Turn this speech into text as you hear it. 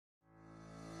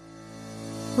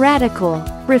Radi-Cool,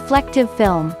 reflective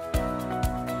film.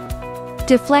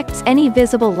 Deflects any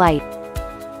visible light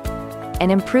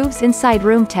and improves inside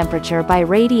room temperature by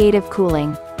radiative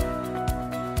cooling.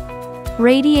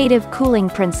 Radiative cooling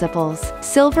principles.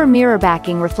 Silver mirror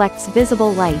backing reflects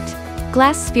visible light.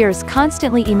 Glass spheres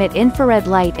constantly emit infrared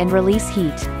light and release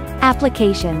heat.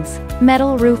 Applications: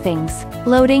 metal roofings,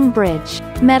 loading bridge,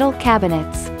 metal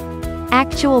cabinets.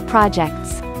 Actual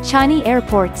projects: Changi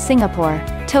Airport, Singapore,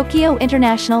 Tokyo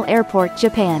International Airport,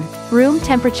 Japan. Room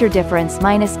temperature difference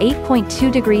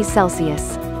 -8.2 degrees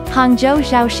Celsius. Hangzhou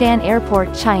Zhoushan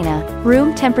Airport, China.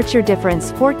 Room temperature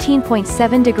difference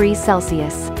 14.7 degrees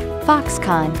Celsius.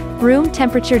 Foxconn. Room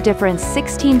temperature difference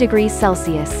 16 degrees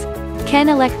Celsius. Ken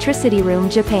Electricity Room,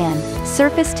 Japan.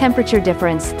 Surface temperature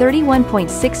difference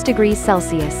 31.6 degrees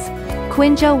Celsius.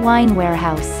 Quinjo Wine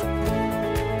Warehouse.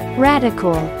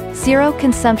 Radi-Cool, zero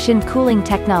consumption cooling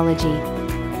technology.